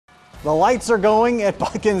The lights are going at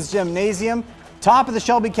Botkins Gymnasium. Top of the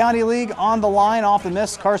Shelby County League on the line off the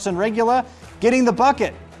miss. Carson Regula getting the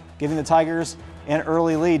bucket, giving the Tigers an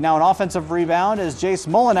early lead. Now an offensive rebound is Jace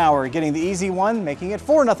Mullenauer getting the easy one, making it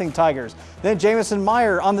 4-0 Tigers. Then Jamison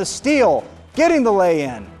Meyer on the steal, getting the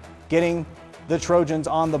lay-in, getting the Trojans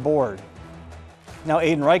on the board. Now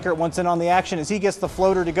Aiden Reichert wants in on the action as he gets the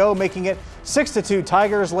floater to go, making it 6-2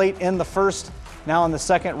 Tigers late in the first. Now in the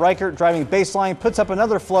second, Reichert driving baseline, puts up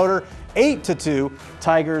another floater, 8-2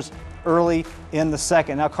 Tigers early in the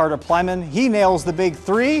second. Now Carter Plyman, he nails the big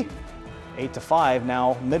three, 8-5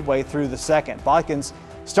 now midway through the second. Botkins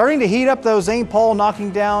starting to heat up though. Zane Paul knocking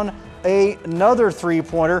down another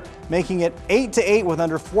three-pointer, making it 8-8 with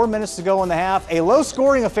under 4 minutes to go in the half. A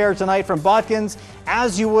low-scoring affair tonight from Botkins,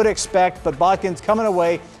 as you would expect, but Botkins coming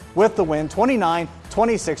away with the win,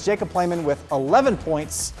 29-26. Jacob Plyman with 11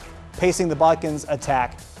 points, pacing the Botkins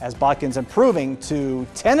attack as Botkins improving to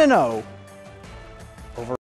 10-0 over